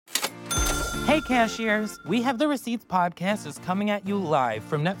Hey, cashiers! We Have the Receipts podcast is coming at you live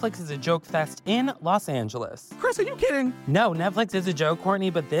from Netflix's A Joke Fest in Los Angeles. Chris, are you kidding? No, Netflix is a joke, Courtney,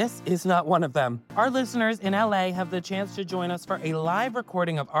 but this is not one of them. Our listeners in LA have the chance to join us for a live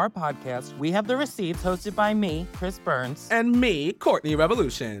recording of our podcast, We Have the Receipts, hosted by me, Chris Burns. And me, Courtney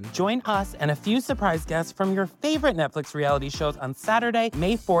Revolution. Join us and a few surprise guests from your favorite Netflix reality shows on Saturday,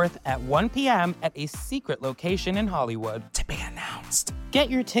 May 4th at 1 p.m. at a secret location in Hollywood. To be announced. Get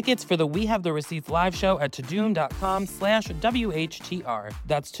your tickets for the We Have the Receipts live show at tudum.com/WHTR.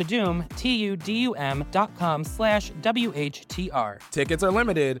 That's Tudum, TUDUM.com/WHTR. Tickets are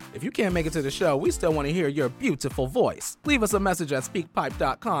limited. If you can't make it to the show, we still want to hear your beautiful voice. Leave us a message at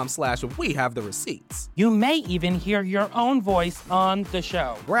speakpipe.com/We Have the Receipts. You may even hear your own voice on the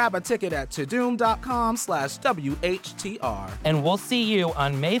show. Grab a ticket at tudum.com/WHTR. And we'll see you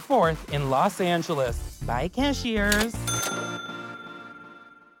on May 4th in Los Angeles. Bye, cashiers.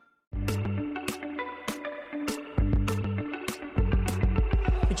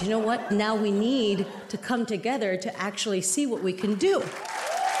 But you know what? Now we need to come together to actually see what we can do.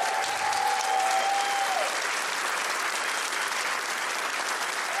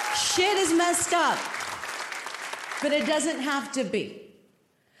 Shit is messed up, but it doesn't have to be.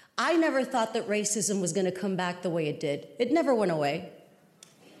 I never thought that racism was going to come back the way it did. It never went away.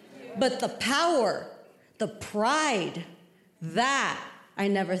 But the power, the pride, that I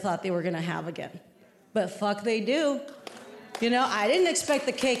never thought they were going to have again. But fuck, they do. You know, I didn't expect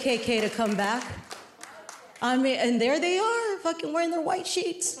the KKK to come back. I mean, and there they are, fucking wearing their white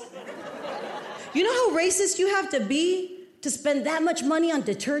sheets. You know how racist you have to be to spend that much money on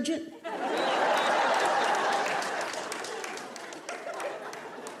detergent?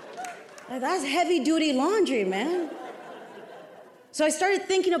 That's heavy-duty laundry, man. So I started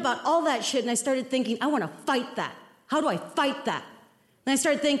thinking about all that shit, and I started thinking, I want to fight that. How do I fight that? And I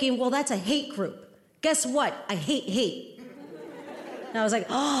started thinking, well, that's a hate group. Guess what? I hate hate. And I was like,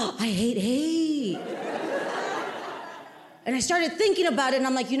 oh, I hate hate. And I started thinking about it, and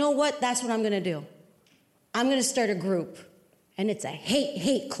I'm like, you know what? That's what I'm going to do. I'm going to start a group, and it's a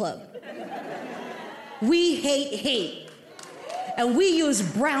hate club. We hate hate. And we use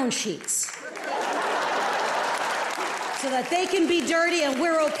brown sheets so that they can be dirty and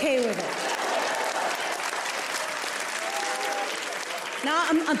we're okay with it. Now,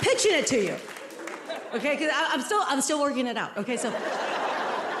 I'm pitching it to you, okay? Because I'm still working it out, okay? So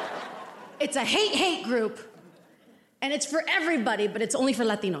it's a hate group, and it's for everybody, but it's only for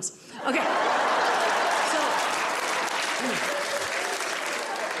Latinos. Okay.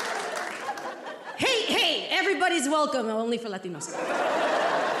 Everybody's welcome, only for Latinos.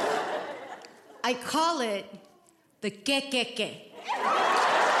 I call it the que.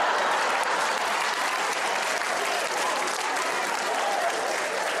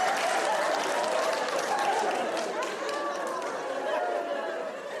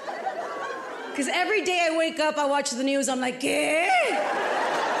 Because every day I wake up, I watch the news, I'm like, que?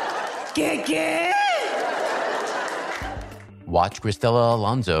 Watch Cristela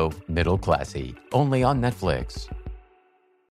Alonzo, Middle Classy, only on Netflix.